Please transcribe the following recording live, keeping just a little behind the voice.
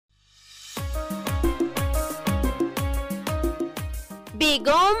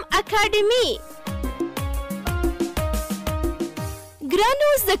بیگم اکادمی. ګرانو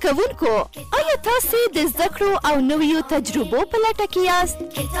زده کوونکو، آیا تاسې د زده کړو او نویو تجربو په لټه کې یاست؟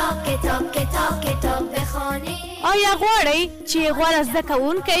 کتاب بخوانید. آیا غواړئ چې غوره زده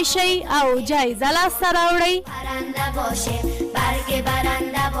کوونکی شئ او جایزه لاسته راوړئ؟ برنده باشه، برگ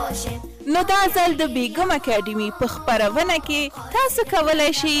برنده باشه. نو دا ځل د بیگم اکادمی په خپرونه کې تاسو کولی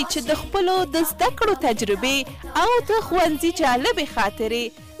شئ چې د خپلو د زده کړو تجربې او د ښوونځي جالبې خاطرې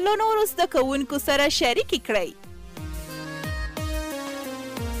له نورو زده کوونکو سره شریکې کړئ.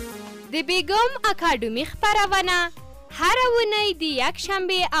 د بیگم اکادمی خپرونه هره اونۍ د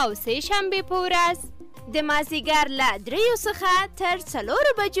یکشنبه او سه شنبه په ورځ د مازدیګر له 3 څخه تر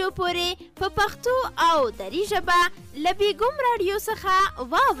 4 بجو پورې په پښتو او دری ژبه له بیگم رادیو څخه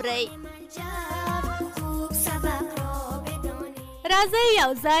واورئ. راځئ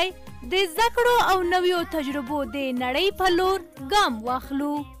یوځای د زده کړو او نویو تجربو د نړۍ په لور ګام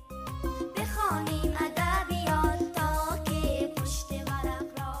واخلو.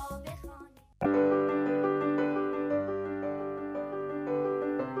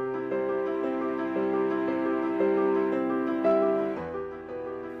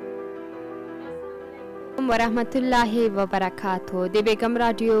 ورحمت الله وبرکاتو. د بیگم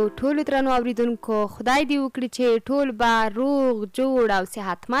رادیو ټولو درنو اوریدونکو، خدای دې وکړي چې ټول به روغ جوړ او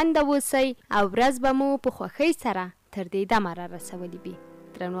صحتمند اوسئ او ورځ به مو په خوښۍ سره تر دې دمه را رسولي وي.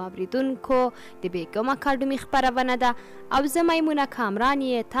 درنو اوریدونکو، د بیگم اکادمی خپرونه ده او زه میمونه کامران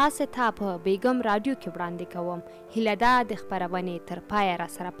یې تاسو ته په بیگم رادیو کې وړاندې کوم. هیله ده د خپرونې تر پایه را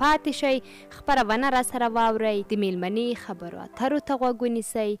سره پاتې شئ، خپرونه را سره واورئ، د میلمنې خبرو اترو ته غوږ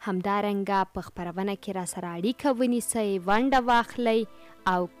ونیسئ، همدارنګه په خپرونه کې را سره اړیکه ونیسئ، ونډه واخلئ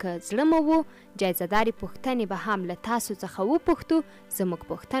او که زړه مو و جایزهدارې پوښتنې به هم له تاسو څخه وپوښتو، زموږ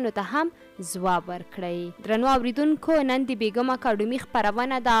پوښتنو ته هم ځواب ورکړئ. درنو اوریدونکو، نن د بیگم اکادمی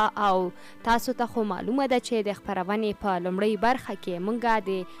خپرونه ده او تاسو ته خو معلومه ده چې د خپرونې په لومړۍ برخه کې موږ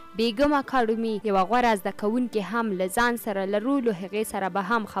د بیگم اکادمی یوه غوره زده کوونکې هم له ځان سره لرو، له هغې سره به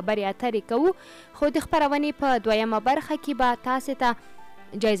هم خبرې اترې کوو. خو د خپرونې په دویمه برخه کې به تاسو ته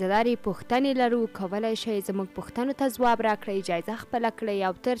جایزهدارې پوښتنې لرو. کولی شئ زموږ پوښتنو ته ځواب راکړئ، جایزه خپله کړئ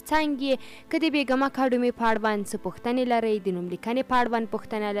او تر څنګ یې که د بیگم اکادمي په اړوند څه پوښتنې لرئ، د نوملیکنې په اړوند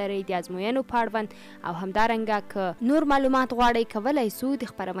پوښتنه لرئ، د ازموینو په اړوند او همدارنګه که نور معلومات غواړئ، کولی سو د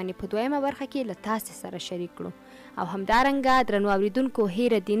خپرونې په دویمه برخه کې له تاسې سره شریک کړو. او همدارنګه درنو اوریدونکو،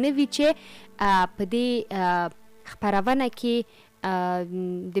 هیره دې نه وي چې په دې خپرونه کې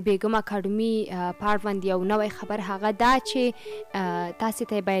د بیگم اکادمی په اړوند یو نوی خبر هغه دا چې تاسې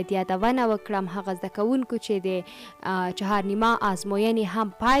ته باید یادونه وکړم هغه زده کوونکو چې د 4 نیمه ازموینې هم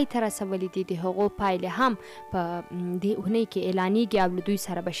پای ته رسولي دي، د هغو پایلې هم په دې اونۍ کې اعلانیږي او له دوی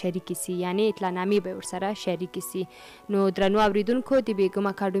سره به شریکې سي، یعنې اطلاعنامې به ورسره شریکې سي. نو درنو اوریدونکو، د بیگم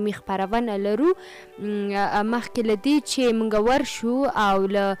اکادمی خپرونه لرو. مخکې له دې چې موږ ورشو او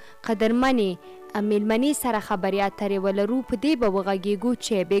له قدرمنې میلمنې سره خبرې اترې ولرو، په دې به وغږیږو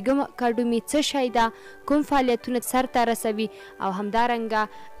چې بیگم اکادمی څه شی ده، کوم فعالیتونه سرته رسوي او همدارنګه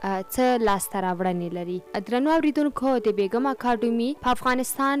څه لاسته راوړنې لري. درنو اوریدونکو، د بیگم اکادمی په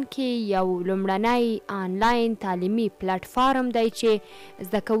افغانستان کې یو لومړنی آنلاین تعلیمي پلیټفارم دی چې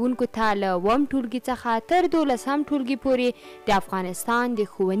زده کوونکو ته له 1 ټولګي څخه تر 12 ټولګي پورې د افغانستان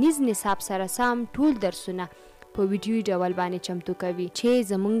د ښوونیز نصاب سره سم ټول درسونه په ویډیوي ډول باندې چمتو کوي چې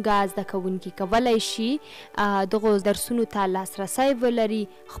زمونږ زده کوونکي کولی شي دغو درسونو ته لاسرسی ولري،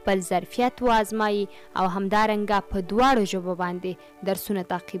 خپل ظرفیت وازمایي او همدارنګه په دواړو ژبو باندې درسونه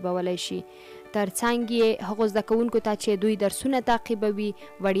تعقیبولی شي. ترڅنګ یې هغو زده کوونکو ته چې دوی درسونه تعقیبوي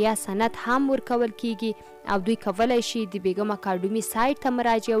وړیا سند هم ورکول کیږي او دوی کولی شي د بیگم اکادمی سایټ ته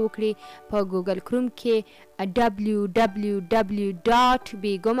مراجعه وکړي. په ګوګل کروم کې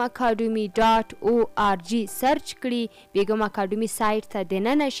www.begumacademy.org سرچ کړي، بیگم اکادمی سایټ ته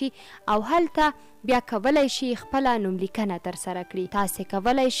دننه شي او هلته بیا کولی شي خپله نوملیکنه ترسره کړي. تاسې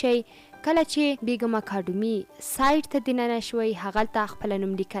کولی شئ کله چې بیگم اکادمی سایټ ته دننه شوئ، هغلته خپله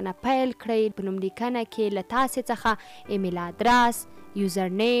نوملیکنه پیل کړئ. په نوملیکنه کې له تاسې څخه ایمیل ادرس،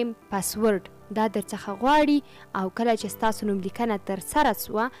 یوزرنیم، پاسورډ دا در څخه غواړي او کله چې ستاسو نوملیکنه ترسره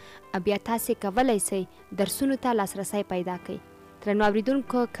سوه، بیا تاسې کولی سئ درسونو ته لاسرسی پیدا کړئ. درنو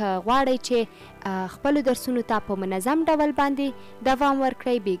اوریدونکو، که غواړئ چې خپلو درسونو ته په منظم ډول باندې دوام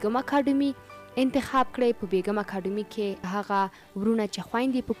ورکړئ، بیگم اکادمی انتخاب کړئ. په بیگم اکادمی کې هغه ورونه چې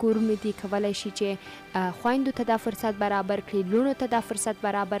خویندې په کورونو دي کولی شي چې خویندو ته دا فرصت برابر کړي، لونو ته دا فرصت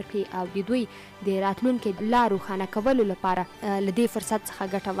برابر کړي او د دوی د راتلونکي لار روښانه کولو لپاره له دې فرصت څخه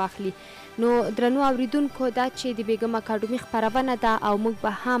ګټه واخلي. نو درنو اوریدونکو دا چې د بیګم اکاډمي خپرونه ده او موږ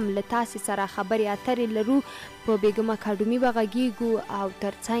به هم له تاسې سره خبرې اترې لرو په بیګم اکاډمي به غږیږو او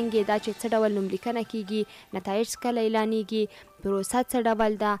ترڅنګ یې دا چې څه ډول نوملیکنه کیږي، نتایج کله اعلانیږي، پروسه څه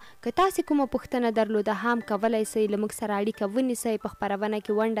ډول ده. که تاسې کومه پوښتنه درلوده هم کولی سئ له موږ سره اړیکه ونیسئ، په خپرونه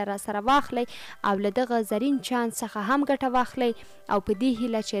کې ونډه را سره واخلئ او له دغه زرین چانس څخه هم ګټه واخلئ او په دې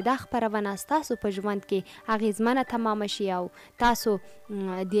هیله چې دا خپرونه ستاسو په ژوند کې اغیزمنه تمامه شي او تاسو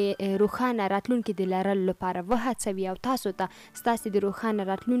د روښانه راتلونکي د لرلو لپاره وهڅوي او تاسو ته ستاسې د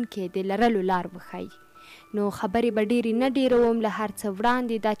روښانه راتلونکي د لرلو لار وښایي. نو خبرې به ډېرې نه ډېروم، له هر څه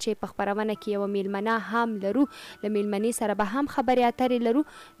وړاندې دا چې په خپرونه کې یوه میلمنه هم لرو، له میلمنې سره به هم خبرې اترې لرو.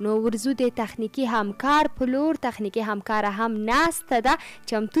 نو ورځو د تخنیکي همکار په لور، تخنیکي همکاره هم ناسته ده،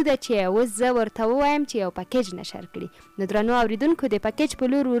 چمتو ده چې اوس زه ورته ووایم چې یو پکیج نشر کړي. نو درنو اوریدونکو د پکیج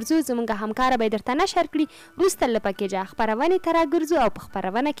په لور ورځو، زموږ همکاره به یې درته نشر کړي. وروسته له پکیجه خپرونې ته راګرځو او په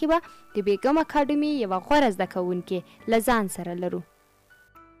خپرونه کې به د بیګم اکاډمي یوه غوره زده کوونکې له ځان سره لرو.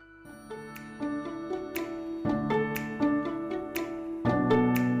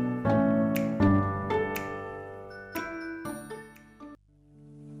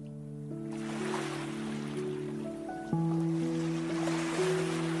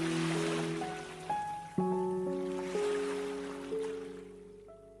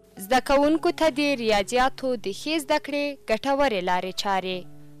 زده کوونکو ته د ریاضیاتو د ښې زده کړې ګټورې لارې چارې.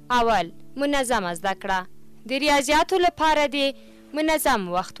 اول، منظمه زده کړه. د ریاضیاتو لپاره د منظم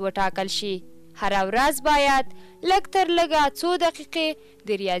وخت وټاکل شي. هره ورځ باید لږ تر لږه 2 دقیقې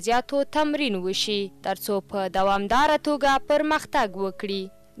د ریاضیاتو تمرین وشي ترڅو په دوامداره توګه پرمختګ وکړي.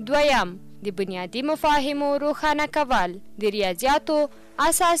 دویم، د بنیادي مفاهیمو روښانه کول. د ریاضیاتو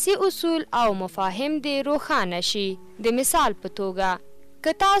اساسي اصول او مفاهیم د روښانه شي. د مثال په توګه،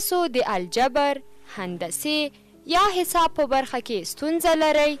 که تاسو د الجبر، هندسې یا حساب په برخه کې ستونزه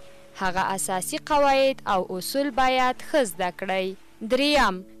لرئ، هغه اساسي قواعد او اصول باید ښه زده کړئ.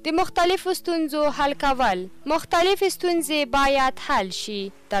 دریم، د مختلفو ستونزو حل کول. مختلفې ستونزې باید حل شي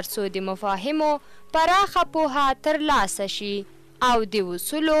ترڅو د مفاهیمو پراخه پوهه ترلاسه شي او د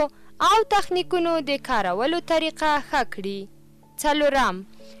اصولو او تخنیکونو د کارولو طریقه ښه کړي. څلورم،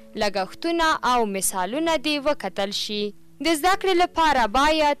 لګښتونه او مثالونه دې وکتل شي. د زده کړې لپاره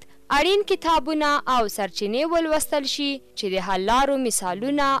باید اړین کتابونه او سرچینې ولوستل شي چې د حل لارو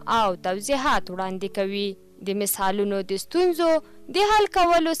مثالونه او توضیحات وړاندې کوي. د مثالونو د ستونزو د حل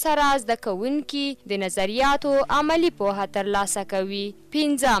کولو سره زده کوونکي د نظریاتو عملي پوهه ترلاسه کوي.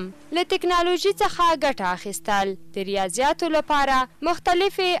 پنځم، له ټکنالوژي څخه ګټه اخیستل. د ریاضیاتو لپاره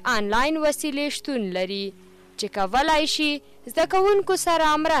مختلفې آنلاین وسیلې شتون لري چې کولی شي زده کوونکو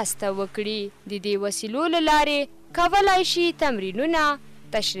سره مرسته وکړي. د دې وسیلو له لارې کولی شي تمرینونه،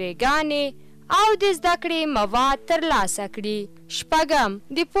 تشریحګانې او د زده کړې مواد ترلاسه کړي. شپږم،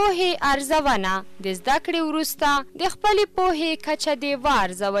 د پوهې ارزونه. د زده کړې وروسته د خپلې پوهې کچه دې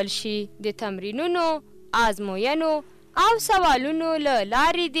وارزول شي. د تمرینونو، آزموینو او سوالونو له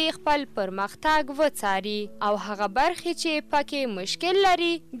لارې دې خپل پرمختګ وڅاري او هغه برخې چې پکې مشکل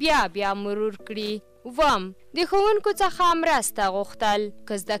لري بیا مرور کړي. اووم، د ښوونکو څخه مرسته غوښتل.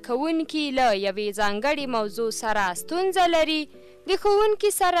 که زده کوونکي له یوې ځانګړې موضوع سره ستونزه لري، د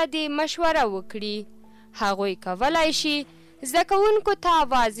ښوونکي سره دې مشوره وکړي. هغوی کولی شي زده کوونکو ته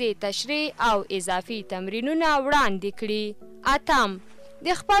واضح تشریح او اضافي تمرینونه وړاندې کړي. اتم،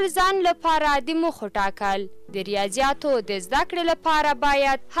 د خپل ځان لپاره د موخو ټاکل. د ریاضیاتو د زده کړې لپاره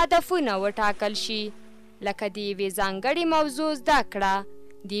باید هدفونه وټاکل شي، لکه د یوې ځانګړې موضوع زده کړه،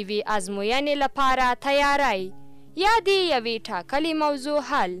 د یوې ازموینې لپاره تیاری یا د یوې ټاکلې موضوع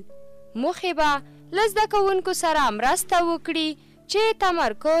حل. موخې به له زده کوونکو سره مرسته وکړي چې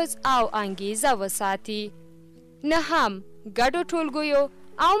تمرکز او انګیزه وساتي. نهم، ګډو ټولګیو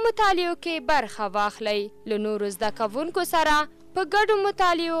او مطالعو کې برخه واخلئ. له نورو زده کوونکو سره په ګډو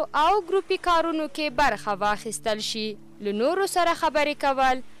مطالعو او ګروپي کارونو کې برخه واخیستل شي. له نورو سره خبرې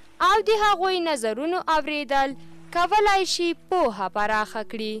کول او د هغوی نظرونو اوریدل کولی شي پوهه پراخه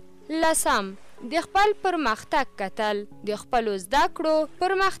کړي. لسم، د خپل پرمختګ کتل. د خپلو زده کړو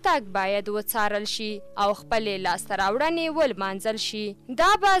پرمختګ باید وڅارل شي او خپلې لاسته راوړنې ولمانځل شي. دا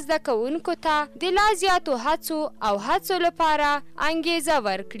به زده کوونکو ته د لا زیاتو هڅو لپاره انګیزه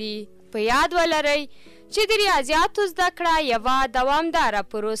ورکړي. په یاد ولرئ چې د ریاضیاتو زده کړه یوه دوامداره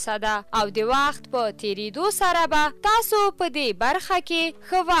پروسه ده او د وخت په تیریدو سره به تاسو په دې برخه کې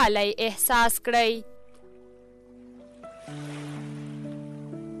ښه والی احساس کړئ.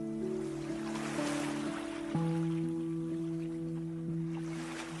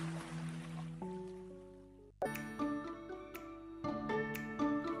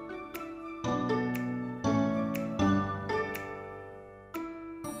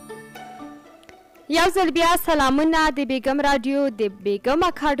 یو ځل بیا سلامونه د بیگم رادیو د بیگم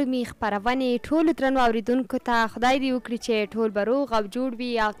آکادمی خپرونې ټولو درنو اوریدونکو ته. خدای دې وکړي چې ټول به روغ او جوړ وي.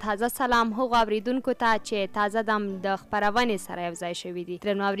 او تازه سلام هغو اوریدونکو ته چې تازه دم د خپرونې سره یوځای شوي دي.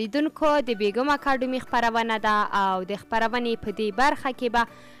 درنو اوریدونکو د بیگم آکادمی خپرونه ده او د خپرونې په دې برخه کې به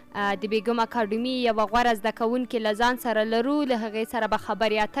د بیگم آکادمی یوه غوره زده کوونکې له ځان سره لرو. له هغې سره به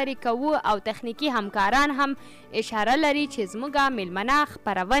خبرې اترې کوو او تخنیکي همکاران هم اشاره لري چې زموږ میلمنه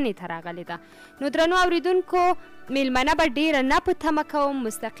خپرونې ته راغلې ده. نو درنو اوریدونکو میلمنه به ډیره نه په تمه کوم،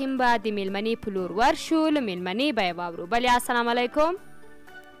 مستقیم به د میلمنې په لور ورشو. له میلمنې به یې واورو. بلې السلام علیکم.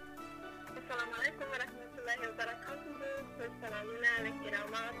 السلام علیکم ورحمت الله وبرکاته. سلامونه او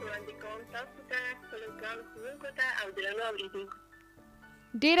احترامات وړاندې کوم تاسو ته، خپلو ګرانو ښوونکو ته او درنو اوریدونکو.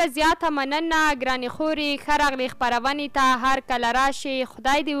 ډیره زیاته مننه ګرانې خورې، ښه راغلې خپرونې ته. هر کله راشئ.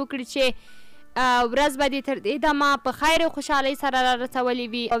 خدای دې وکړي چې ورځ به دې تر دې دمه په خیر او خوشحالۍ سره را رسولې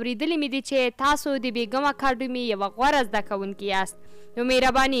وي. اورېدلې مې دي چې تاسو د بیگم آکادمی یوه غوره زده کوونکي یاست. نو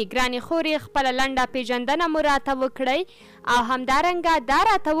مهرباني ګرانې خورې خپله لنډه پیژندنه مو راته وکړئ او همدارنګه دا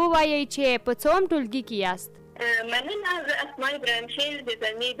راته ووایئ چې په څوم ټولګي کې یاست. مننه. زه اسماء ابراهیم خیل د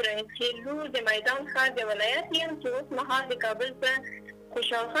زلمي ابراهیم خیل لور د میدان ښار د ولایت یم چې اوس مهال د کابل په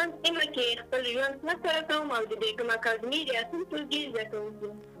خوشحال خان سیمه کې خپل ژوند ترسره کوم او د بیگم آکادمی د اتم ټولګي زده کوونکی.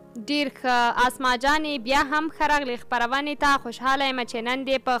 ډیر ښه. اسما جانې بیا هم ښه راغلې خپرونې ته. خوشحاله یم چې نن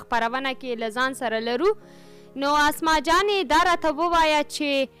دې په خپرونه کې له ځان سره لرو. نو اسما جانې دا راته ووایه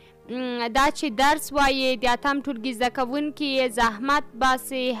چې دا چې درس وایې د اتم ټولګي زده کوونکي زحمت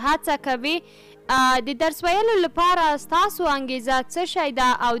باسې، هڅه کوي، د درس ویلو لپاره ستاسو انګیزه څه شی ده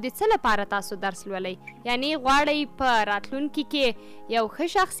او د څه لپاره تاسو درس لولئ؟ یعنی غواړئ په راتلونکي کې یو ښه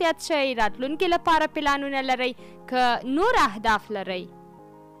شخصیت شئ، راتلونکي لپاره پلانونه لرئ که نور اهداف لرئ؟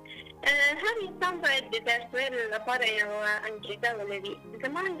 هر انسان باید د درس ویلو لپاره یوه انګیزه ولري.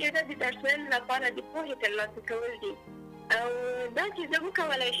 زما انګیزه د درس ویلو لپاره د پوهې ترلاسه کول دي او دا چې زه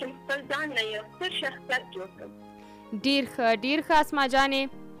وکولی شم خپل ځان نه یو ستر شخصیت جوړ کړم. ډیر ښه، ډیر ښه اسما جانې.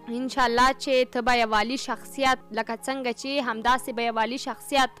 انشاءالله چې ته به یو والي شخصیت لکه څنګه چې همداسې به یو والي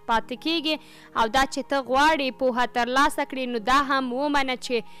شخصیت پاتې کیږي او دا چې ته غواړې پوهه ترلاسه کړې نو دا هم ومنه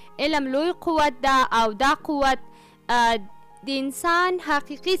چې علم لوی قوت ده او دا قوت د انسان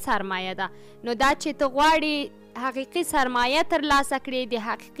حقیقي سرمایه ده. نو دا چې ته غواړې حقیقي سرمایه ترلاسه کړې د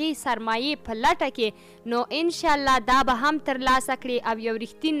حقیقي سرمایې په لټه کې نو انشاءالله دا به هم ترلاسه کړې او یو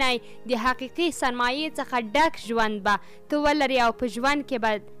رښتینی د حقیقي سرمایې څخه ډک ژوند به ته ولرې او په ژوند کې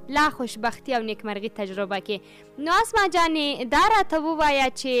به لا خوشبختي او نیکمرغي تجربه کې. نو اسما جانې دا راته ووایه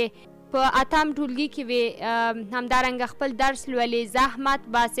چې په اتم ټولګي کې وې، همدارنګه خپل درس لولې، زحمت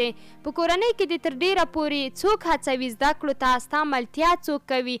باسې، په کورنۍ کې د تر ډیره پورې څوک هڅوي زده کړو ته، ستا ملتیا څوک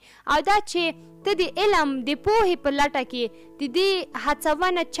کوي او دا چې ته د علم د پوهې په لټه کې د دې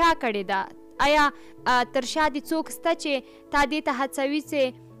هڅونه چا کړې ده؟ آیا تر شا د څوک شته چې تا دې ته هڅوي چې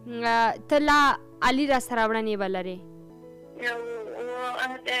ته لا عالي راسره وړاندې ولرې؟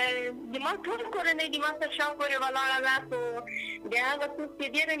 د ما ټول کورنۍ د ما تر شا پورې ولاړه ده، خو د هغه څوک چې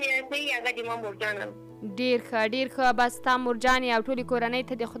ډېره مینه کوي هغه د ما مورجانه ده. ډېر ښه، ډېر ښه. بس ستا مورجانې او ټولې کورنۍ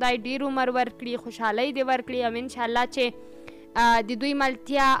ته د خدای ډېر عمر ورکړي، خوشحالۍ دې ورکړي او انشاءالله چې د دوی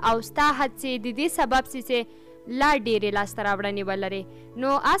ملتیا او ستا هڅې د دې سبب سي چې لا ډېرې لاسته راوړنې ولرې. نو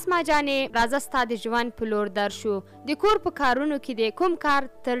اسما جانې راځه ستا د ژوند په لور درشو. د کور په کارونو کې د کوم کار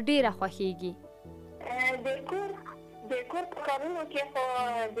تر ډېره خوښیږي؟ د کور په کارونو کې خو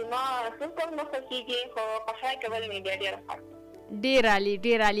د ما ټول کارونه خوښیږي، خو پخلی کول مې بیا ډېره خوښ. ډېر عالي،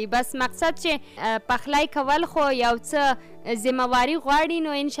 ډېر عالي. بس مقصد چې پخلی کول خو یو څه ذمهواري غواړي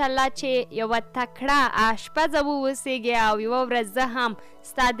نو انشاءالله چې یوه تکړه اشپزه واوسېږې او یوه ورځ زه هم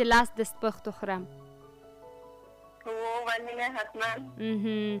ستا د لاس دستپخت وخورم. مننه، حتما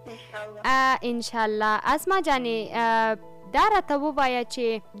انشاءالله. اسما جانې دا راته ووایه چې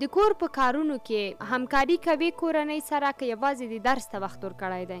د کور په کارونو کې همکاري کوي کورنۍ سره که یوازې د درس ته وخت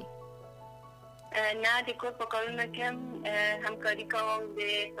ورکړی دی؟ نه، د کور په کارونو کې هم همکاري کوم، د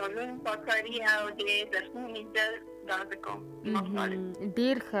سالون پاککاري او د درسونو لیدل دا زه کوم.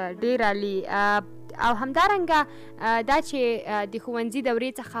 ډېر ښه، ډېر عالي. او همدارنګه دا چې د ښوونځي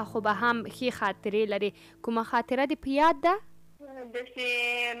دورې څخه خو به هم ښې خاطرې لرې، کومه خاطره دې په یاد ده؟ داسې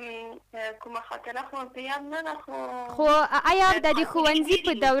کومه خاطره خو په یاد نه ده، خو آیا د ښوونځي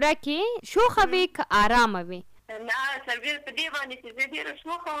په دوره کې شوخه وې که آرامه وې؟ نه، سربیره په دې باندې چې زه ډېره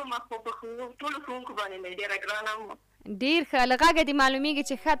شوخه وم، خو په ټولو ښوونکو باندې مې ډېره ګرانه وم. ډېر ښه. له غږه دې معلومیږي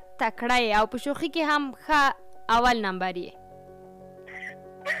چې ښه تکړه یې او په شوخي کې هم ښه اول نمبر یې.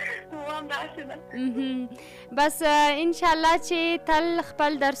 بس انشاءالله چې تل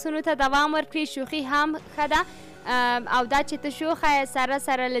خپل درسونو ته دوام ورکړي. شوخي هم ښه ده او دا چې ته شوخه سره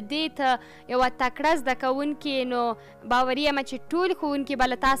سره له دې ته یوه تکړه زده کوونکې، نو باوري یم چې ټول ښوونکي به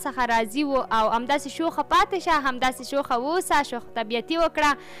له تا څخه راضي وو او همداسې شوخه پاتې شه، همداسې شوخه واوسه، شوخ طبیعتي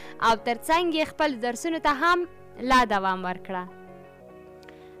وکړه او تر څنګ یې خپل درسونو ته هم لا دوام ورکړه.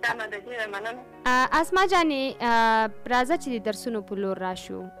 اسما جانې راځه چې د درسونو په لور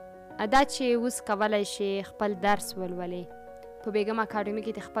راشو. دا چې اوس کولی شي خپل درس ولولې، په بیګم اکاډمي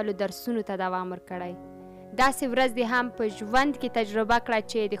کې د خپلو درسونو ته دوام ورکړی، داسې ورځ دې هم په ژوند کې تجربه کړه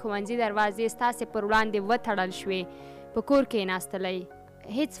چې د ښوونځي دروازې ستاسې پر وړاندې وتړل شوې، په کور کې ناستلی،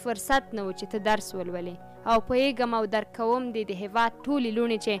 هیڅ فرصت نه و چې ته درس ولولې، او پوهېږم او درک کوم د هېواد ټولې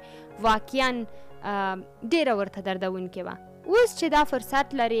لوڼې چې واقعا ډېره ورته دردونکې وه. اوس چې دا فرصت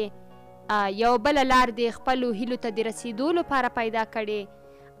لرې، یو بله لار دې خپلو هیلو ته د رسېدو لپاره پیدا کړې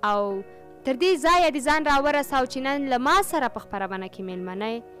او تر دې ځایه د ځان راورساو چې نن له ما سره په خپرونه کې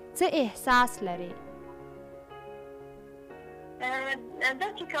مېلمنی، څه احساس لرې؟ دا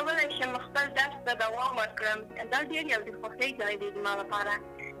چې کولی شم خپل درس ته دوام ورکړم، دا ډېر یو د خوښۍ ځای دی زما لپاره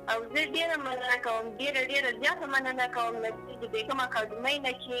او زه ډېره مننه کوم، ډېره زیاته مننه کوم د بیګم اکاډمۍ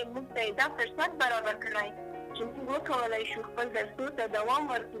نه چې موږ ته دا فرصت برابر کړی چې موږ وکولی شو خپل درسونو ته دوام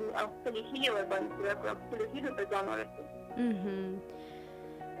ورکړو او خپلې هیلې ورباندې پوره کړو، خپلو هیلو ته ځان ورسوو.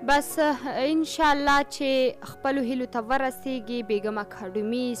 بس انشاءالله چې خپلو هیلو ته ورسیږي. بیګم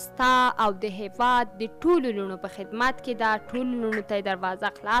اکاډمي ستا او د هېواد د ټولو لوڼو په خدمت کې ده، ټولو لوڼو ته یې دروازه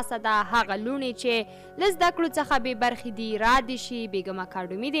خلاصه ده. هغه لوڼې چې له زده کړو څخه بې برخې دي رادې شي، بیګم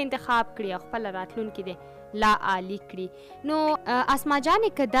اکاډمي دې انتخاب کړي او خپله راتلونکې دې لا عالي کړي. نو اسما جانې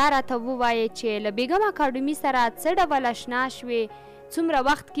که دا راته ووایې چې له بیګم اکاډمي سره څه ډول اشنا شوې، څومره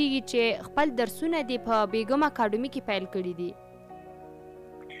وخت کېږي چې خپل درسونه دې په بیګم اکاډمي کې پیل کړي دي؟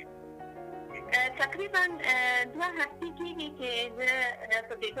 تقریبا 2 هفتې کېږي چې زه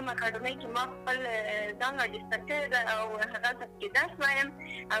په بیګم اکاډمۍ کې ما خپل ځان راجستر کړی ده او هغلته پکې درس وایم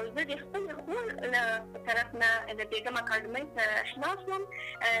او زه د خپلې خور له طرف نه د بیګم اکاډمۍ سره اشنا شوم،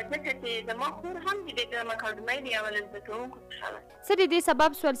 ځکه چې زما خور هم د بیګم اکاډمۍ د یوه له زده کوونکو څخه ده. څه د دې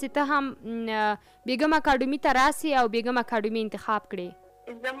سبب سول چې ته هم بیګم اکاډمي ته راسې او بیګم اکاډمي انتخاب کړې؟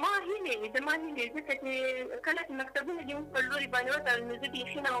 زما هیلې ځکه چې کله چې مکتبونه دې موږ پر لوري باندې وتړل نو زه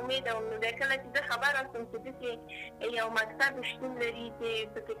بیخي ناامیده وم. نو بیا کله چې زه خبره شوم چې داسې یو مکتب شتون لري چې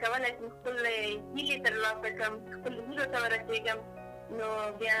پکې کولی شم خپل هیلې ترلاسه کړم، خپلو هیلو ته ورسېږم، نو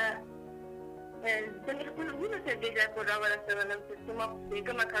بیا زه مې خپلو هیلو ته دې ځای پورې راورسولم چې ما په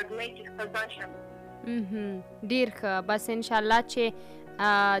بیګم اکاډمۍ کې خپل ځان شم. ډېر ښه. بس انشاءالله چې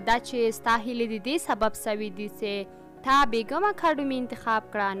دا چې ستا هیلې د دې سبب سوي دي چې تا بیګم اکاډمي انتخاب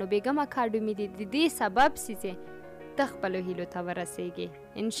کړه، نو بیګم اکاډمي د دې سبب سي چې ته خپلو هیلو ته ورسېږې.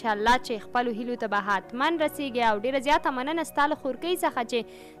 انشاءالله چې خپلو هیلو ته به حتما رسېږې او ډېره زیاته مننه ستا له خورکۍ څخه چې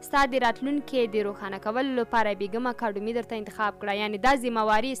ستا د راتلونکي د روښانه کولو لپاره بیګم اکاډمي درته انتخاب کړه، یعنې دا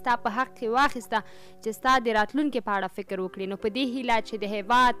ذمهواري ستا په حق کې واخیسته چې ستا د راتلونکي په اړه فکر وکړي. نو په دې هیله چې د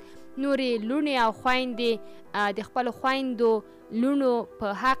هېواد نورې لوڼې او خویندې د خپلو خویندو لوڼو په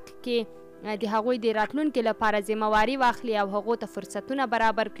حق کې د هغوی د راتلونکي لپاره ذمهواري واخلي او هغو ته فرصتونه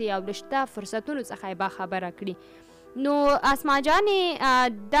برابر کړي او له شته فرصتونو څخه یې باخبره کړي. نو اسما جانې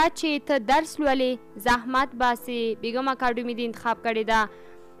دا چې ته درس لولې، زحمت باسې، بیګم اکاډمي دې انتخاب کړې ده،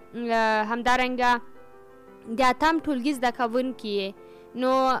 همدارنګه د اتم ټولګي زده کوونکي یې،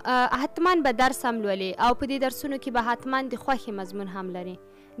 نو حتما به درس هم لولې او په دې درسونو کې به حتما د خوښې مضمون هم لري.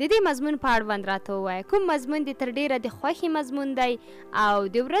 د دې مضمون په اړوند راته ووایه، کوم مضمون دې تر ډېره د خوښې مضمون دی او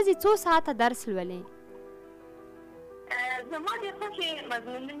د ورځې څو ساعته درس لولې؟ زما د خوښې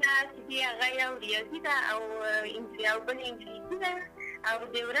مضمونونه چې دي هغه یو ریاضي ده او بل انګلیسي ده او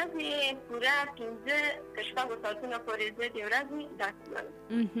د ورځې پوره 15 تر 6 ساعتونه پورې زه د ورځې درس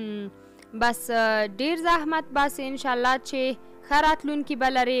لولم. بس ډېر زحمت باسې انشاءالله چې ښه راتلونکي به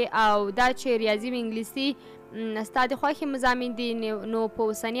لرې او دا چې ریاضي و انګلیسي ستا د خوښې مضامین دي، نو په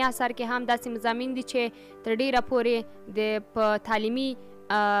اوسني اثر کې هم داسې مضامین دي چې تر ډېره پورې په تعلیمي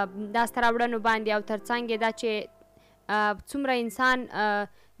لاسته راوړنو باندې او تر څنګ یې دا چې څومره انسان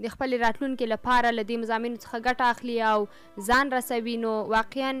د خپل راتلونکي لپاره له دې مضامینو څخه ګټه اخلي او ځان رسوي، نو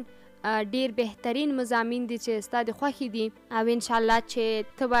واقعا ډېر بهترین مضامین دي چې ستا د خوښې دي او انشاءالله چې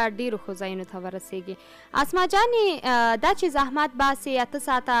ته به ډېرو ښو ځایونو ته ورسېږې. اسما جانې دا چې زحمت باسې 8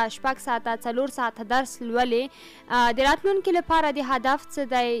 ساعته 6 ساعته 4 ساعته درس لولې، د راتلونکي لپاره د هدف څه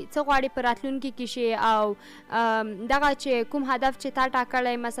دی؟ څه غواړې په راتلونکي کې شي او دغه چې کوم هدف چې تا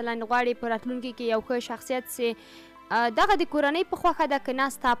ټاکلی مثلا غواړې په راتلونکي کې یو ښه شخصیت سي، دغه د کورنۍ په خوښه ده که نه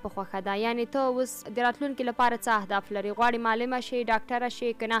ستا په خوښه ده؟ یعنې ته اوس د راتلونکي لپاره څه اهداف لرې؟ غواړې معلمه شي، ډاکټره شي،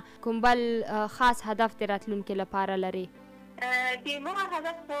 که نه کوم بل خاص هدف د راتلونکي لپاره لرې؟ د ما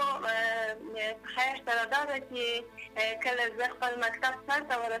هدف خو خیر سره دا ده چې کله زه خپل مکتب سر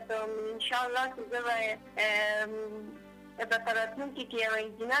ته ورسوم انشاءالله چې زه به په راتلونکي کې یوه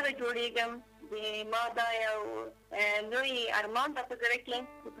انجینره جوړېږم. ما دا یو لوی ارمان ده په زړه کې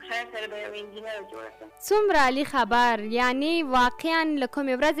چې په خیر سره به یوه انجینره جوړه کړم. څومره عالي خبر، یعنی واقعا له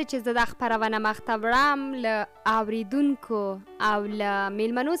کومې ورځې چې زه دا خپرونه مخته وړم له اورېدونکو او له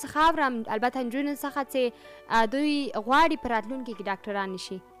میلمنو څخه اورم، البته نجونو څخه چې دوی غواړي په راتلونکي کې ډاکټران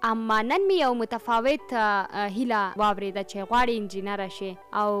شي، اما نن مې یو متفاوت هیله واورېده چې غواړي انجینره شي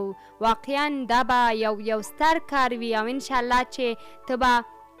او واقعا دا به یو ستر کار وي او انشاءالله چې ته به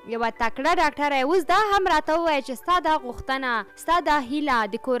یوه تکړه ډاکټره یې. اوس دا هم راته ووایه چې ستا دا غوښتنه، ستا دا هیله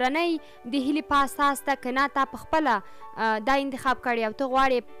د کورنۍ د هیلې په اساس ده که نه تا په خپله دا انتخاب کړی او ته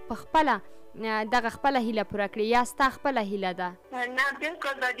غواړې په خپله دغه خپله هیله پوره کړي یا ستا خپله هیله ده؟ نه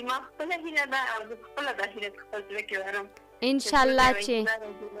بالکل دا د ما خپله هیله ده او زه خپله دا هیله په خپل زړه کې لرم انشاءالله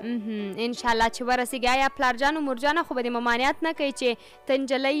چې ورسېږي. آیا پلارجان و مورجانه خو به د ممانعت نه کوي چې ته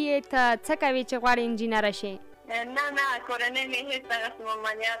نجلۍ یې ته څه کوې چې غواړې انجینره شي؟ نه کورنۍ مې هېڅ دغسې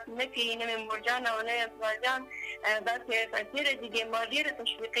ممانعت نه کوي، نه مې مورجان او نه یې پلارجان داسې تاثیره دي ما ډېره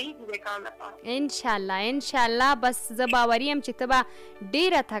تشویقوي دي د کار لپاره. انشاءالله بس زه باوري یم چې ته به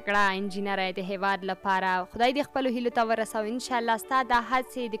ډېره تکړه انجینره یې د هېواد لپاره. خدای دې خپلو هیلو ته ورسوي. انشاءالله ستا دا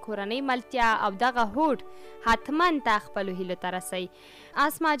هڅې د کورنۍ ملتیا او دغه هوډ حتما تا خپلو هیلو ته رسوي.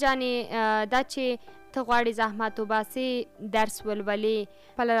 اسما جانې دا چې ته غواړې زحمت وباسې، درس ولولې،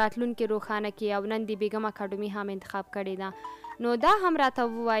 خپله راتلونکې روښانه کړي او نن د بیګم اکاډمي هم انتخاب کړې ده، نو دا هم راته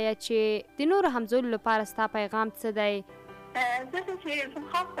ووایه چې د نورو همزولو لپاره ستا پیغام څه دی؟ زه چې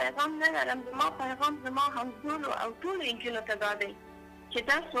خاص پیغام نه لرم، زما پیغام زما همزولو او ټولو نجونو ته دا دی چې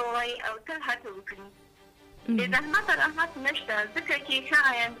درس ووایي او تل هڅه وکړي. بې زحمته راحت نشته، ځکه چې ښه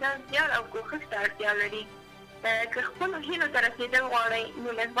آینده زیار او کوښښ ته اړتیا لري. که خپلو هیلو ته رسېدل غواړئ نو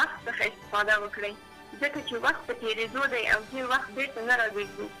له وخت څخه استفاده وکړئ، ځکه چې وخت په تېرېدو دی او ځینې وخت بېرته نه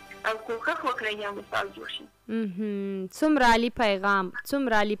راګرځي او کوښښ وکړئ یا مثال جوړ شي. څومره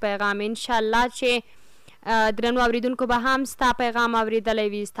عالي پیغام. انشاءالله چې درنو اورېدونکو به هم ستا پیغام اورېدلی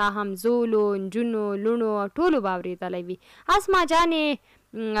وي، ستا همزولو، نجونو، لوڼو ټولو به اورېدلی وي. اسما جانې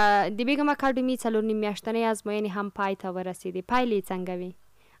د بیګم اکاډمي 4 میاشتنۍ ازموینې هم پای ته ورسېدې، پایلې یې څنګه وې؟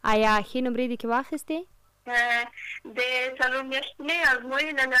 آیا ښې نمرې دې کې واخیستې؟ د 4 میاشتنۍ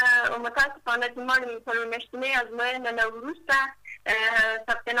ازموینې نه متاسفانه چې ما د 4 میاشتنۍ ازموینې نه وروسته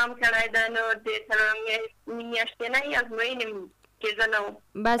ثبت نام کړی ده، نو د 4 میاشتنۍ ازموینې کې زه نه وم.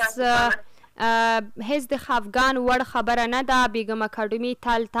 بس هیڅ د خفګان وړ خبره نه ده. بیګم اکاډمي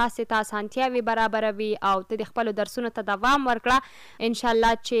تل تاسې ته اسانتیاوې برابروي او ته د خپلو درسونو ته دوام ورکړه،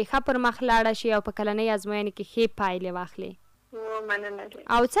 انشاءالله چې ښه پر مخ لاړه شي او په کلنۍ ازموینې کې ښې پایلې واخلې.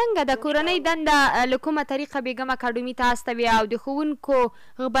 او څنګه د کورنۍ دنده له کومه طریقه بیګم اکاډمي ته استوي او د ښوونکو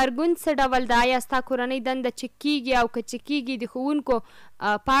غبرګون څه ډول ده؟ آیا ستا کورنۍ دنده چک کیږي او که چک کیږي د ښوونکو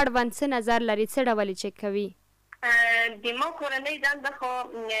په اړوند څه نظر لري، څه ډول یې چک کوي؟ د ما کورنۍ دنده خو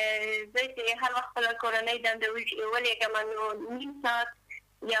زه چې هر وخت خپله کورنۍ دنده ولېږم نو نیم ساعت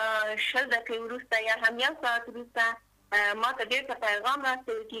یا 20 دقیقې وروسته یا هم 1 ساعت وروسته ما ته بېرته پیغام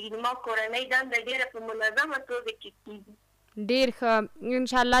راستوي کېږي. د ما کورنۍ دنده ډېره په منظمه توګه چک کېږي. ډېر ښه.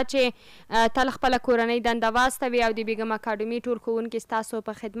 انشاءالله چې تل خپله کورنۍ دنده واستوي او د بیګم اکاډمي ټول ښوونکي ستاسو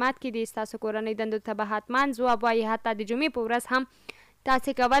په خدمت کې دي. ستاسو کورنۍ دندو ته به حتما ځواب وایي، حتی د جمعې په ورځ هم تاسې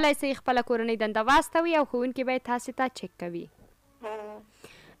کولی سئ خپله کورنۍ دنده واستوي او ښوونکي به یې تاسې ته چک کوي.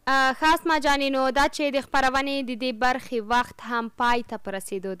 خاص ما جانې نو دا چې د خپرونې د دې برخې وخت هم پای ته په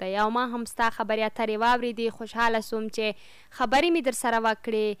رسېدو دی او ما هم ستا خبرې اترې واورېدې، خوشحاله سوم چې خبرې مې در سره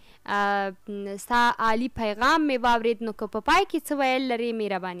وکړې، ستا عالي پیغام مې واورېد. نو که په پای کې څه ویل لرې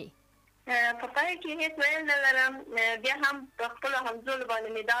مهرباني؟ په پای کې هېڅ ویل نه لرم، بیا هم په خپلو همزولو باندې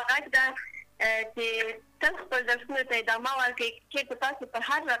مې دا غږ ده چې تل خپل درسونو ته ادامه ورکړئ، چېرته تاسو په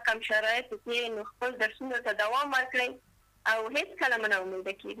هر رقم شرایطو کې نو خپل درسونو ته دوام ورکړئ او هیڅ کله نه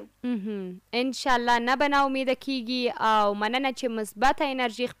امیده کېږي. انشاءالله نه به نه امیده کېږي او مننه چې مثبته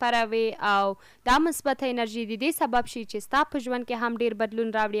انرژي خپروي او دا مثبته انرژي د دې سبب شي چې ستا په ژوند کې هم ډېر بدلون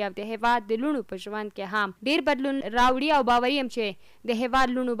راوړي او د هېواد د لوڼو په ژوند کې هم ډېر بدلون راوړي او باوري یم چې د هېواد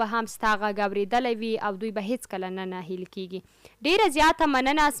لوڼو به هم ستا غږ اورېدلی وي او دوی به هیڅ کله نه ناهیلي کېږي. ډېره زیاته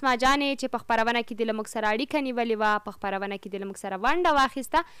مننه اسما جانې چې په خپرونه کې دې له موږ سره اړیکه نیولې وه، په خپرونه کې دې له موږ سره ونډه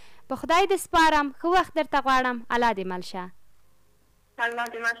واخیسته. په خدای دې سپارم، ښه وخت درته غواړم. الله دې مل شه.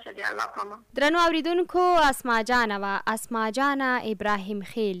 درنو اوریدونکو، اسما جانه وه، اسما جانه ابراهیم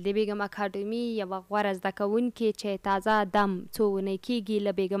خیل د بیګم اکاډمي یوه غوره زده کوونکې چې تازه دم څو اونۍ کېږي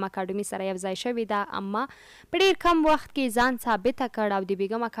له بیګم اکاډمي سره یو ځای شوې ده، اما په ډېر کم وخت کې ځان ثابته کړ او د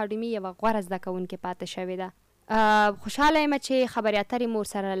بیګم اکاډمي یوه غوره زده کوونکې پاتې شوې ده. خوشحاله یم چې خبرې اترې مو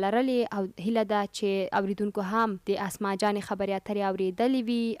ورسره لرلې او هیله ده چې اوریدونکو هم د اسما جانې خبرې اترې اورېدلې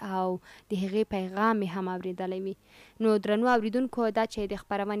وي او د هغې پیغام یې هم اورېدلی وي. نو درنو اوریدونکو دا چې د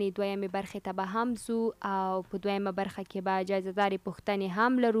خپرونې دویمې برخې ته به هم ځو او په دویمه برخه کې به اجازهدارې پوښتنې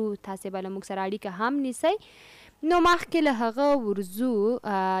هم لرو، تاسې به له موږ سره اړیکه هم نیسئ. نو مخکې له هغه ورځو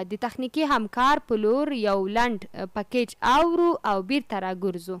د تخنیکي همکار په لور یو لنډ پکیج اورو او بیرته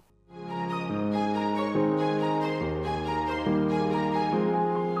راګرځو.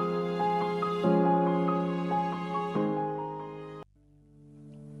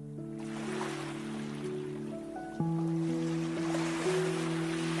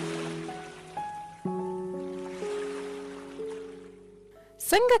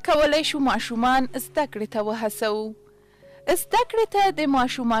 څنګه کولی شو ماشومان زده کړې ته وهڅوو؟ زده کړې ته د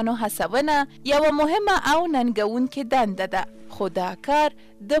ماشومانو هڅونه یوه مهمه او ننګونکې دنده ده، خو دا کار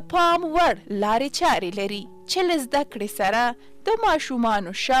د پام وړ لارې چارې لري چې له زده کړې سره د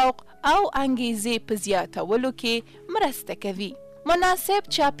ماشومانو شوق او انګیزې په زیاتولو کې مرسته کوي.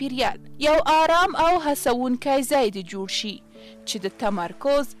 مناسب چاپیریال یو آرام او هڅونکی ځای د جوړ شي چې د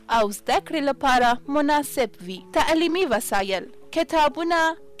تمرکز او زده کړې لپاره مناسب وي. تعلیمي وسایل، کتابونه،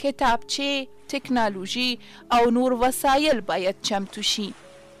 کتابچې، تکنالوژي او نور وسایل باید چمتو شي.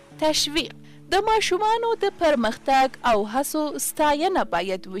 تشویق، د ماشومانو د پرمختګ او هڅو ستاینه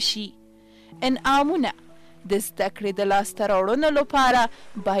باید وشي. انعامونه، د زده کړې د لاسته راوړنو لپاره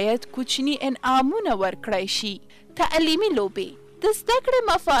باید کوچني انعامونه ورکړی شي. تعلیمي لوبې، د زده کړې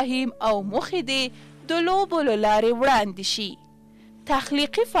مفاهیم او موخې د لوبو له لارې وړاندې شي.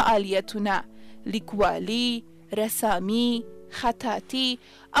 تخلیقي فعالیتونه، لیکوالي، رسامي، خطاطي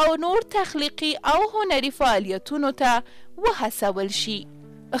او نور تخلیقي او هنري فعالیتونو ته وهڅول شي.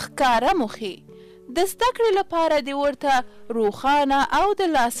 ښکاره موخې، د زده کړې لپاره د ورته روښانه او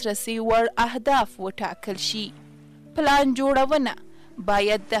د لاسرسي وړ اهداف وټاکل شي. پلان جوړونه،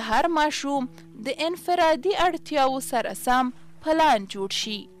 باید د هر ماشوم د انفرادي اړتیاو سره سم پلان جوړ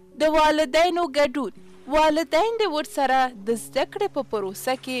شي. د والدینو ګډون، والدین د ورسره د زده کړې په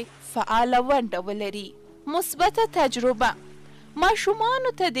پروسه کې فعاله ونډه ولري. مثبته تجربه،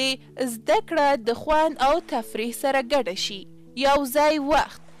 ماشومانو ته د زده کړه د خوند او تفریح سره ګډه شي. یو ځای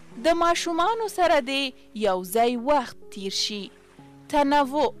وخت، د ماشومانو سره د یو ځای وخت تیر شي.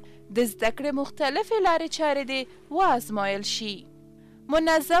 تنوع، د زده کړې مختلفې لارې چارې د وازمایل شي.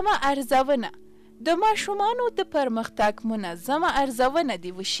 منظمه ارزونه، د ماشومانو د پرمختګ منظمه ارزونه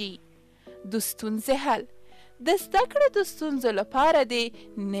دی وشي. د ستونزې حل، د زده کړې د ستونزو لپاره د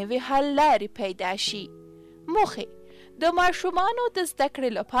نوې حل لارې پیدا شي. موخې، د ماشومانو د زده کړې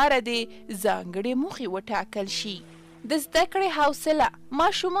لپاره د ځانګړې موخې وټاکل شي. د زده کړې حوصله،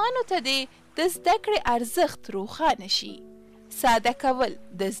 ماشومانو ته د زده کړې ارزښت روښانه شي. ساده کول،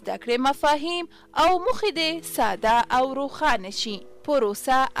 د زده کړې مفاهیم او موخې د ساده او روښانه شي.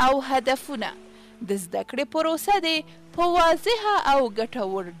 پروسه او هدفونه، د زده کړې پروسه د په واضحه او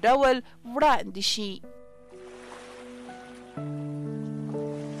ګټور ډول وړاندې شي.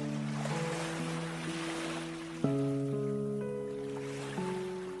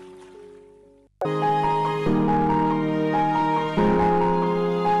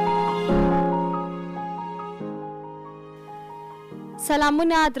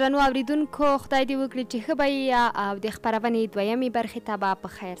 سلامونه درنو اوریدونکو، خدای دې وکړي چې ښه به یې او د خپرونې دویمې برخې ته به په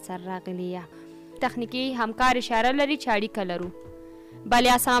خیر سره راغلي یه. تخنیکي همکار اشاره لري چې اړیکه لرو.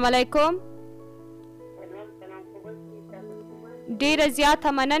 بله، السلام علیکم. ډیره زیاته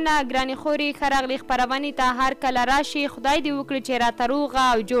مننه ګرانې خورې، ښه راغلي خپرونې ته. هر کله راشي، خدای دې وکړي چې راته روغه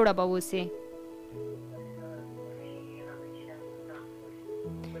او جوړه به اوسې.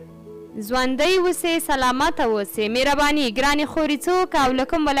 ژوندی اوسې، سلامته اوسې. مهرباني ګرانې خورې، څوک او له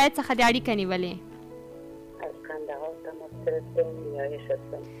کوم ولایت څخه دې اړیکه نیولې؟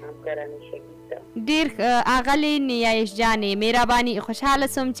 ډېر اغلې نیایش جانې، مهرباني. خوشحاله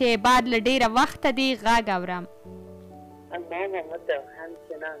سوم چې بعد له ډېره وخته دې غږ اورم.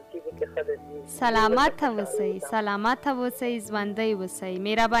 سلامته اوسئ، سلامته اوسئ، ژوندی اوسئ.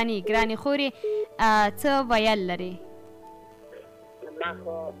 مهرباني ګرانې خورې، څه ویل لرې؟ من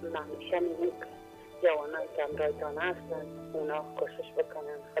همیشه میگم جوانان که همراهتان هستن، اونا کوشش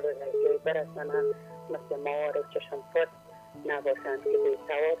بکنن خدا در جای برسنن، مثل موارد چشم پرد نباشند که بی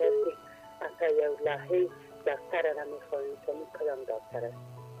سواد هستی. حتی یه لحظه دفتر را میخواهیم که می کدام دفتر است.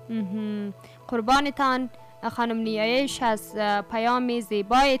 قربانتان خانم نیایش از پیام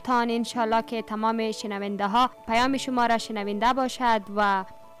زیبایتان. انشالله که تمام شنونده ها پیام شما را شنونده باشد و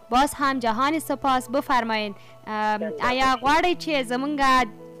باز هم جهان سپاس. بفرمایید آیا غواړئ چې زمونږ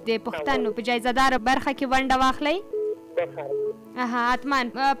د پښتنو په جایزه دار برخه کې ونډه واخلئ؟ بفرمایید. حتما.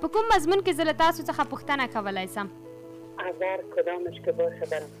 په کوم مضمون کې زه له تاسو څخه پوښتنه کولی سم؟ هر کدامش که باشه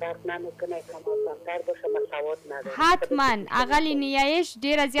برام فرق نمیکنه، کم آسان‌تر باشه، مساوات نداره. حتما. اغلی نیایش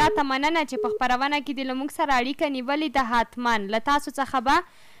ډیره زیاته مننه چې په خپرونه کې دې له موږ سره اړیکه نیولې ده. حتما له تاسو څخه به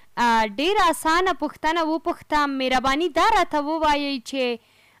ډیره اسانه پوښتنه وپوښتم. مهرباني دا راته ووایئ چې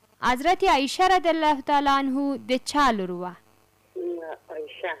حضرت عایشه رضی الله تعالی عنه د چا لور وه؟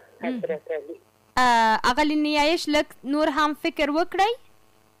 عایشه حضرت علی. اغلی نیایش لږ نور هم فکر وکړئ.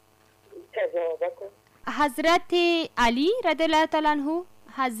 څه جواب وکړم؟ حضرت علی رضی الله تعالی عنه،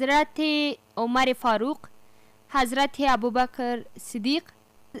 حضرت عمر فاروق، حضرت ابوبکر صدیق.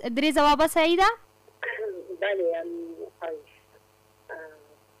 درې جوابه صحیح ده؟ بله.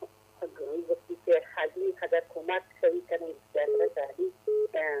 گفتی که حضرت عمر صحیح کنه، حضرت علی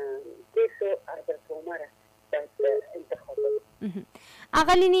دیسو حضرت عمر باید انتخاب وکړي.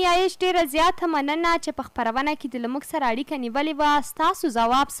 اغلی نیایش ډیره زیاته مننه چې په خپرونه کې د له موږ سره اړیکه نیولې وه. ستاسو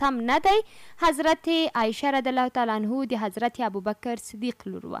ځواب سم نه دی. حضرت عایشه رضی الله تعالی عنه د حضرت ابوبکر صدیق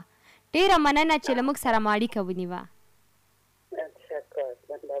لور وه. ډیره مننه چې له موږ سره مو اړیکه ونیوه.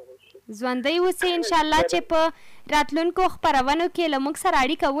 ژوندی اوسئ. انشاءالله چې په راتلونکو خپرونو کې له موږ سره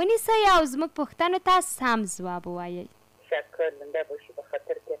اړیکه ونیسئ او زموږ پوښتنو ته سم ځواب ووایئ. شکر زنده باشی، به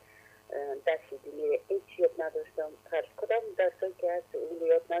خاطر که درسی دینی هیچ یاد نداشتم. هر کدام درسایی که هست اون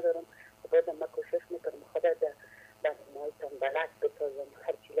یاد ندارم. بازم من کوشش میکنم خدا در برنامه‌هایتان بلد بسازم،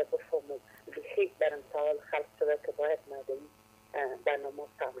 هر چیزا بفهمم. بیخی برام سوال خلق شده که باید مدنی برنامه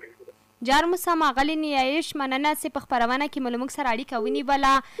سم بگیرم. جار مسم. اغلی نیایش مننه چې په خپرونه کې مو له موږ سره اړیکه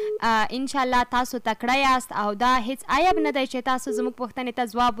ونیوله. انشاءالله تاسو تکړه یاست او دا هیڅ عیب نه دی چې تاسو زموږ پوښتنې ته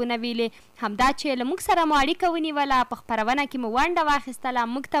ځواب ونه ویلې. همدا چې له موږ سره مو اړیکه ونیوله، په خپرونه کې مو ونډه واخیستله،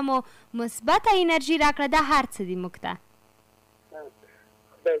 موږ ته مو مثبته انرژي راکړه. دا هر څه دي موږ ته.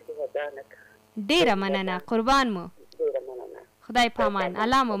 ډیره مننه. قربان مو. خدای پامان.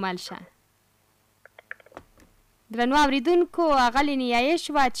 الله مو مل شه. درنو اوریدونکو، اغلی نیایش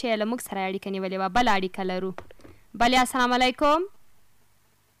وه چې له موږ سره اړیکه نیولې وه. بله اړیکه لرو. بلې السلام علیکم.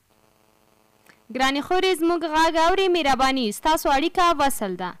 ګرانې خورې زموږ غږ اورې؟ مهرباني ستاسو اړیکه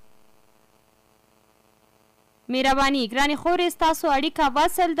وصل ده. مهرباني ګرانې خورې ستاسو اړیکه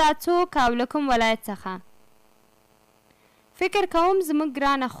وصل ده. څوک او له کوم ولایت څخه؟ فکر کوم زموږ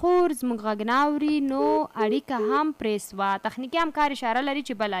ګرانه خور زموږ غږ نه اوري، نو اړیکه هم پرې سوه. تخنیکي همکار اشاره لري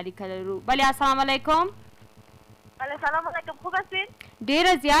چې بله اړیکه لرو. بلې السلام علیکم. السلام علیکم. خوب هستید؟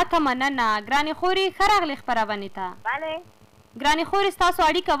 ډیره زیاته مننه. ګرانې خورې ښه راغلې خپرونې ته. بله. ګرانې خورې ستاسو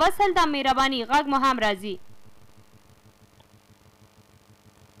اړیکه وصل ده. مهرباني غږ مو هم راځي.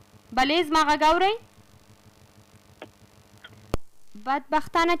 بلې زما غږ اورئ؟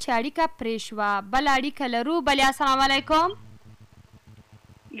 بدبختانه چې اړیکه پرې شوه. بله اړیکه لرو. بلې السلام علیکم.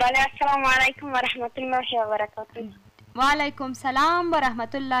 بله السلام علیکم ورحمت الله وبرکاته. وعلیکم سلام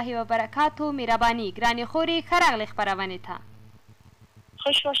ورحمت الله وبرکاته. مهرباني ګرانې خورې ښه راغلې خپرونې ته.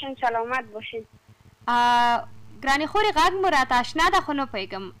 خوش باشین، سلامت باشین. ګرانې خورې غږ مو راته اشنا ده خو نه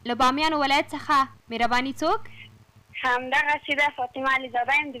پوهېږم. له بامیانو ولایت څخه مهرباني څوک؟ همدغسې ده، فاطمه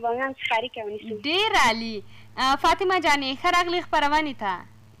علیزاده یم، د بامیان څخه اړیکه ونیسئ. ډېر عالي. فاطمه جانې ښه راغلې خپرونې ته.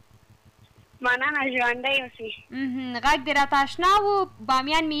 مننه. ژوندی اوسئ. غږ دې راته اشنا و.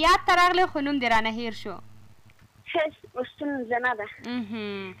 بامیان مې یاد ته راغلی خو نوم دې رانه هیر شو. هیڅ ستونزه نه ده.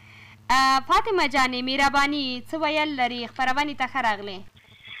 فاطمه جانې مهرباني څه ویل لري؟ خپرونې ته ښه راغلې.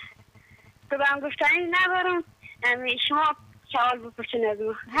 کدام گفتنی ندارم. شما سوال بپرسین از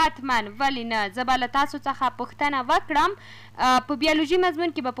ما. حتما. ولې نه، زه به له تاسو څخه پوښتنه وکړم. په بیولوژي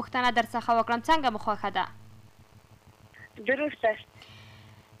مضمون کې به پوښتنه در څخه وکړم. څنګه مو خوښه ده؟ درست است.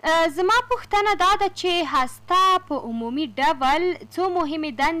 زما پوښتنه دا ده چې هسته په عمومي ډول څو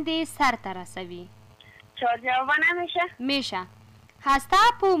مهمې دندې سرته رسوي؟ 4 جوابه نمیشه؟ میشه. هسته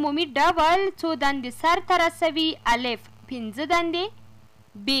په عمومي ډول څو دندې سرته رسوي؟ الف 5 دندې،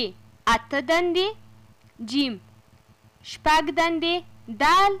 ب 8 دندې، جیم 6 دندې،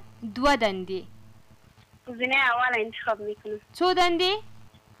 دال 2 دندې. گزینه اول انتخاب میکنم. څو دندې؟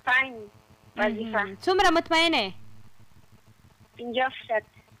 5 وظیفه. څومره مطمئنه؟ 50%.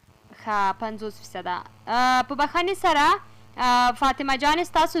 ښه 50%. په بخښنې سره فاطمه جان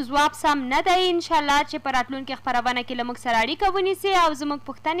ستاسو ځواب سم نه دی. انشاءالله چې په راتلونکي خپرونه کې له موږ سره اړیکه ونیسئ او زموږ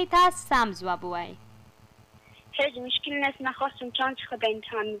پوښتنې ته سم ځواب ووایئ. هیچ مشکل نیست. نخواستم چانس خود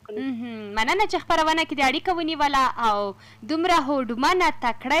امتحان میکنم. مننه چې خپرونه کې د اړیکه ونیوله او دومره هوډمنه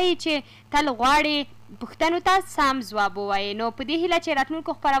تکړه یې چې تل غواړې پوښتنو ته سم ځواب ووایې. نو په دې هیله چې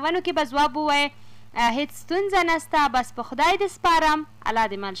راتلونکو خپرونو کې به ځواب ووایې. هیڅ ستونزه نسته. بس په خدای دې سپارم. الله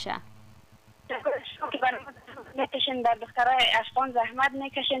دې مل شه. میکشین در دخترای افغان زحمت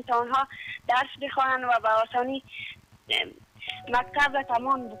میکشین تا آنها درس بخوانند و به آسانی مکتب را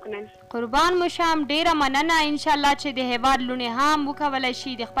تمام بکنن. قربان مو شم، ډیره مننه. انشاءالله چې د هیواد لوڼې هم وکولی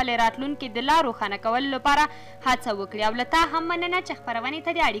شي د خپلې راتلونکي د لار روښانه کولو لپاره هڅه وکړي. او له تا هم مننه چې خپرونې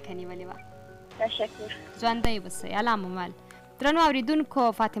ته دې اړیکه نیولې وه. تشکر. ژوندی اوسئ. الله مو مل. درنو اوریدونکو،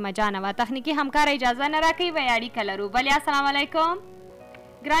 فاطمه جانه تخنیکي همکار اجازه نه راکوي وایي اړیکه لرو. بلې السلام علیکم.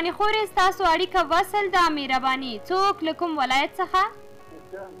 ګرانې خورې ستاسو اړیکه وصل ده. مهرباني. څوک له کوم ولایت څخه؟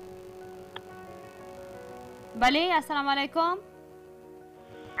 بلې السلام علیکم.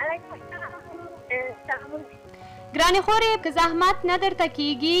 ګرانې خورې که زحمت نه درته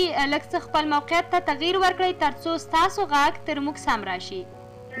کیږي لږ څه خپل موقعیت ته تغییر ورکړئ تر څو ستاسو غږ تر موږ سم راشي.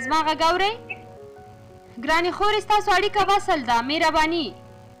 زما غږ اورئ؟ ګرانې خورې ستاسو اړیکه وصل ده. مهرباني.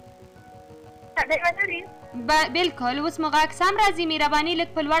 بلکل اوس مو غږ سم راځي. مهرباني لږ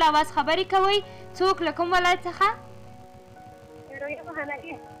په لوړ اواز خبرې کوئ. څوک له کوم ولایت څخه؟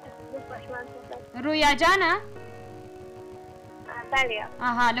 رویا جانه؟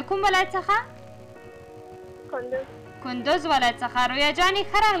 اها، له کوم ولایت څخه؟ کندوز ولایت څخه. رویا جانې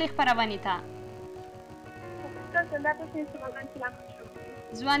ښه راغلې خپرونې ته.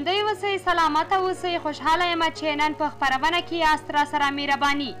 ژوندی اوسئ، سلامته اوسئ. خوشحاله یم چې نن په خپرونه کې یاست راسره.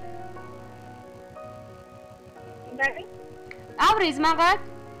 مهرباني. اورئ زما غږ؟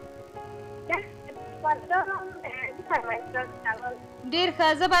 ډېر ښه.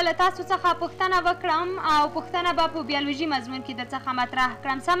 زه به له تاسو څخه پوښتنه وکړم او پوښتنه به په بیولوژي مضمون کې در څخه مطرح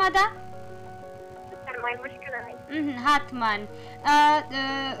کړم. سمه ده؟ حتما.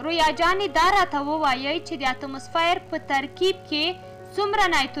 رویا جانې دا راته ووایئ چې د اتموسفیر په ترکیب کې څومره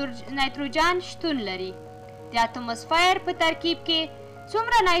نایتروجن شتون لري؟ د اتموسفیر په ترکیب کې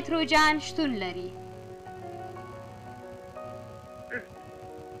څومره نایتروجن شتون لري؟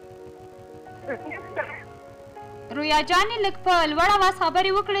 رویا جانې لږ په لوړ اواز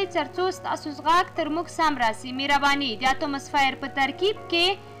خبرې وکړئ تر څو ستاسو غږ تر موږ سم راسي. مهرباني. د اتموسفیر په ترکیب کې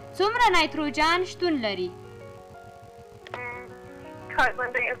څومره نایتروجن شتون لري؟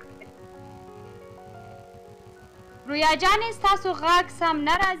 رویا جانې ستاسو غږ سم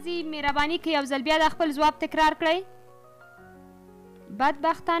نه راځي. مهرباني که یو ځل بیا د خپل ځواب تکرار کړئ.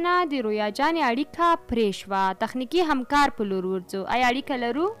 بدبختانه د رویا جانې اړیکه پرې شوه. تخنیکي همکار په لور ورځو. آیا اړیکه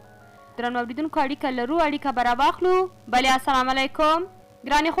لرو؟ درنو اوریدونکو اړیکه لرو. اړیکه به راواخلو. بلې السلام علیکم.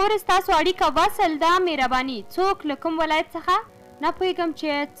 ګرانې خورې ستاسو اړیکه وصل ده. مهرباني. څوک له کوم ولایت څخه؟ نه پوهېږم چې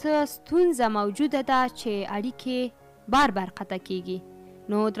څه ستونزه موجوده ده چې اړیکې بار بار قطع کیږي.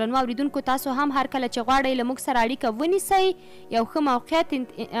 نو درنو اوریدونکو تاسو هم هر کله چې غواړئ له موږ سره اړیکه ونیسئ، یو ښه موقعیت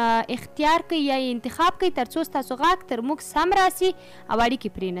اختیار کړئ یا یې انتخاب کړئ تر څو ستاسو غږ تر موږ سم راسي او اړیکې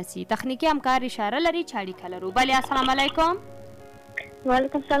پرې نسي. تخنیکي همکار اشاره لري چې اړیکه لرو. بلې السلام علیکم.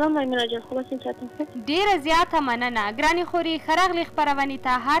 وعلیکم السلام. میمونه جان خوب هستین؟ چطور؟ ډیره زیاته مننه. ګرانې خورې ښه راغلې خپرونې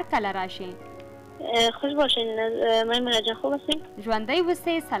ته. هر کله راشئ. خوش باشین. میمونه جان خوب هستین؟ ژوندی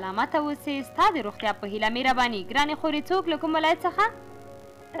اوسئ، سلامته اوسئ. ستا د روغتیا په هیله. مهرباني. ګرانې خورې څوک له کوم ولایت څخه؟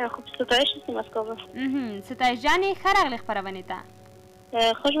 خب ستایش هستیم از کابل. ستایش جانې ښه راغلې خپرونې ته.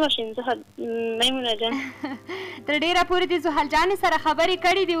 خوش باشین. زحل میمونه جان. تر ډیره پورې د زحل جانې سره خبرې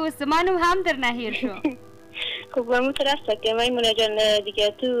کړې دي. اوس زما نوم هم درنه هیر شو. خب مترسته که میمونه جان دیگه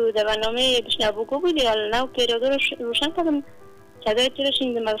تو در برنامه بشنوگو بودی نو که رادیو رو روشن کردم صدای تو رو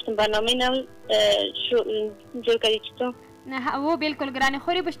شنیدم و گفتم برنامه نو جور کردی چطور؟ و بالکل ګرانې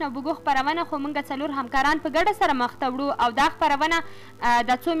خورې بشنوبوګو خپرونه خو موږ څلور همکاران په ګډه سره مخ ته وړو او دا خپرونه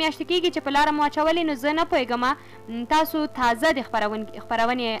د څو میاشتې کېږي چې په لاره مو اچولې. نو زه نه پوهېږم تاسو تازه د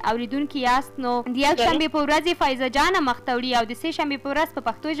خپرونې اوریدونکي یاست. نو د یکشنبې په ورځ فایزه جانه مخ ته وړي او د سې شنبې په ورځ په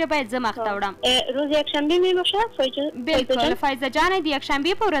پښتو ژبه یې زه مخ ته وړم. روز یکشنبه می باشه؟ بالکل فایزه جانه د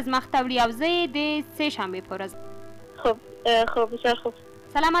یکشنبې په ورځ مخ ته وړي او زه یې د سې شنبې په ورځ. خوب بسیار خوب.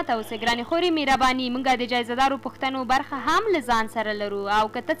 سلامته اوسئ ګرانې خورې. مهرباني. موږ د جایزهدارو پوښتنو برخه هم له ځان سره لرو او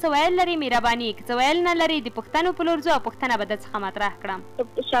که ته څه ویل لري مهرباني، که څه ویل نه لري د پوښتنو په لور ځو او پوښتنه به در څخه مطرح کړم.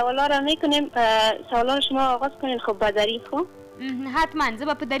 سوالا را میکنیم. سوالا شما آغاز کنین. خب به دری خو؟ حتما. زه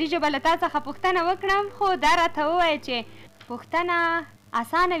به په دري ژبه له تا څخه پوښتنه وکړم خو دا راته ووایه چې پوښتنه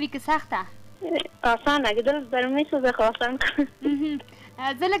اسانه وي که سخته؟ اسانه. که دل در میسوزه خو اسان کن.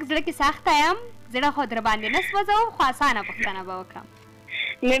 زه لږ زړه کې سخته یم. زړه خو در باندې نه سوځوم خو اسانه پوښتنه به وکړم.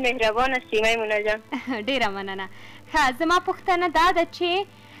 مهربان هستی میمونه جان. ډیره مننه. ښه زما پوښتنه دا ده چې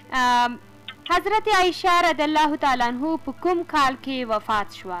حضرت عایشه رضی الله تعالی عنها په کوم کال کې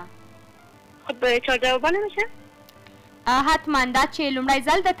وفات شوه؟ خب چا جوابانه میشه؟ حتما. دا چې لومړی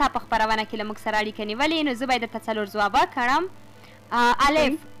ځل د تا په خپرونه کې له موږ سره اړیکه نیولې نو زه باید درته څلور ځوابه کړم.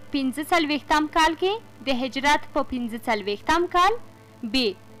 الف 45 کال کې، د هجرت په 45 کال، ب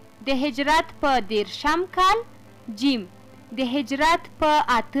د هجرت په 13 کال، جیم د هجرت په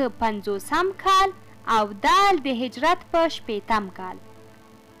 58 کال او دال د هجرت په 80م کال.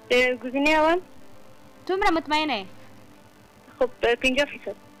 ګزینې اول څومره مطمئنه یې؟ خب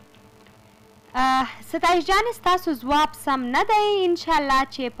 50%. ستایش جان ستاسو ځواب سم نه دی. انشاءالله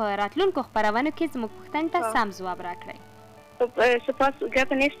چې په راتلونکو خپرونو کې زموږ پوښتنې ته سم ځواب راکړئ. خب سپاس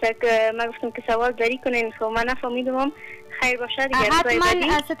گپ نیست که من گفتم که سوال داری کنین خب من نفهمیدم. خیر باشه دیگه.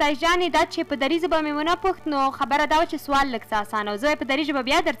 حتما ستایش جان دا چې په دری ژبه مې ونه پوښت نو خبره دا و چې سوال لږ څه اسانه و. زه په دری ژبه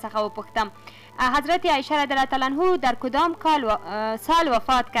بیا در څخه وپوښتم. حضرت عایشه رضی الله تعالی عنه در کدام سال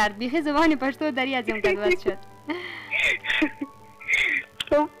وفات کرد؟ بیخی زبان پشتو دری ازم گدوز شد.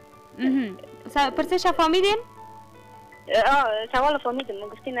 پرسش فهمیدین؟ سوال فهمیدم.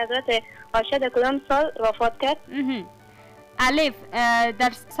 گفتین حضرت عایشه در کدام سال وفات کرد؟ الف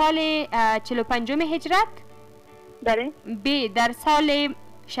در سال 45 هجرت. بله. ب در سال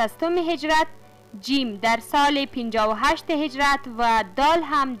 60 هجرت. جیم در سال 58 هجرت و دال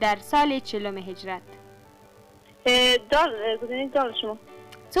هم در سال 40 هجرت. دال گزینه دال شما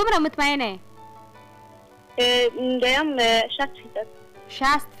څومره مطمئنه؟ دایم 60%.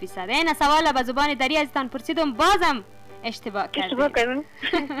 این سوال به زبان دری ازتان پرسیدم بازم اشتباه کردم.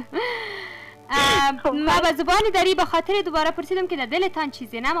 ما به زبان دری به خاطر دوباره پرسیدم که در دلتان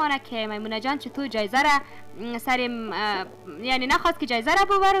چیزی نمانه که میمونه جان چطور جایزه را سریم یعنی نخواست که جایزه را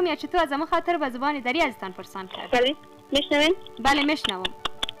ببرم یا چطور از همه خاطر به زبان دری ازتان پرسان کرد. بله میشنوین؟ بله میشنوم.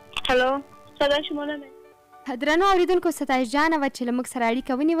 هلو صدای شما نمید. درنو اوریدونکو ستایش جان و چې له موږ سره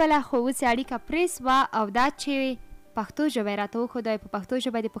اړیکه ونیوله خو اوس یې اړیکه پریس وه او دا چې پښتو ژبه یې راته وښوده په پښتو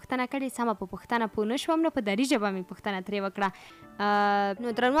ژبه دې پوښتنه کړې سمه په پوښتنه پوه نه شوم نو په دري ژبه مې پوښتنه ترې وکړه.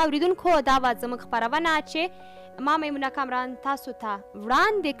 نو درنو اوریدونکو دا وه زموږ خپرونه چې ما میمونه کامران تاسو ته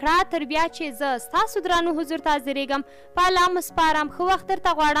وړاندې کړه تر بیا چې زه ستاسو درانو حضور ته حاضرېږم په الله مو سپارم ښه وخت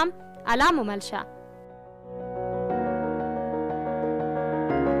درته غواړم. الله مو مل شه.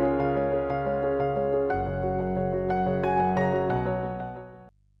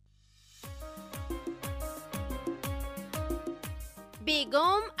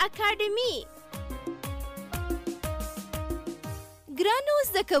 بیگم اکادمی. ګرانو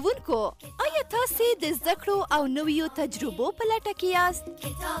زده کوونکو آیا تاسې د زده کړو او نویو تجربو په لټه کې یاست؟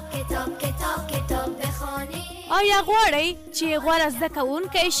 آیا غواړئ چې غوره زده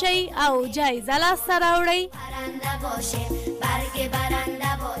کوونکی شئ او جایزه لاسته راوړئ؟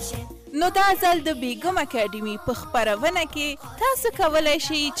 نو دا ځل د بیگم اکادمی په خپرونه کې تاسو کولی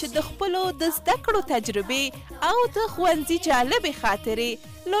شئ چې د خپلو د زده کړو تجربې او د ښوونځي جالبې خاطرې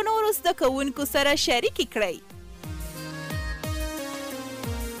له نورو زده کوونکو سره شریکې کړئ.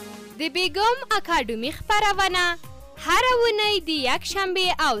 د بیگم اکادمی خپرونه هره اونۍ د یکشنبه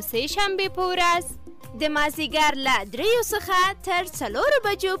او سه شنبه په ورځ د مازدیګر له 3 څخه تر 4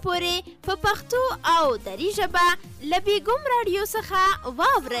 بجو پورې په پښتو او دري ژبه له بیگم رادیو څخه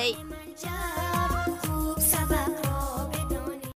واورئ.